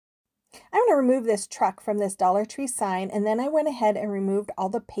I'm going to remove this truck from this Dollar Tree sign, and then I went ahead and removed all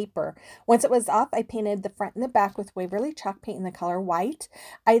the paper. Once it was off, I painted the front and the back with Waverly chalk paint in the color white.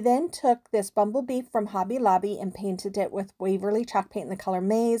 I then took this bumblebee from Hobby Lobby and painted it with Waverly chalk paint in the color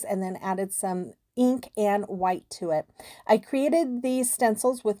maize, and then added some ink and white to it. I created these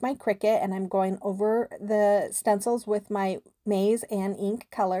stencils with my Cricut, and I'm going over the stencils with my maize and ink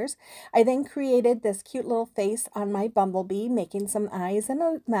colors. I then created this cute little face on my bumblebee, making some eyes and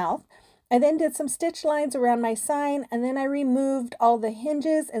a mouth. I then did some stitch lines around my sign, and then I removed all the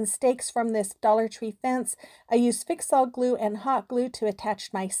hinges and stakes from this Dollar Tree fence. I used Fix-All glue and hot glue to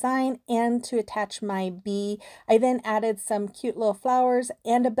attach my sign and to attach my bee. I then added some cute little flowers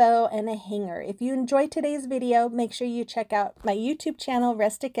and a bow and a hanger. If you enjoyed today's video, make sure you check out my YouTube channel,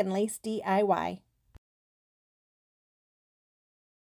 Rustic and Lace DIY.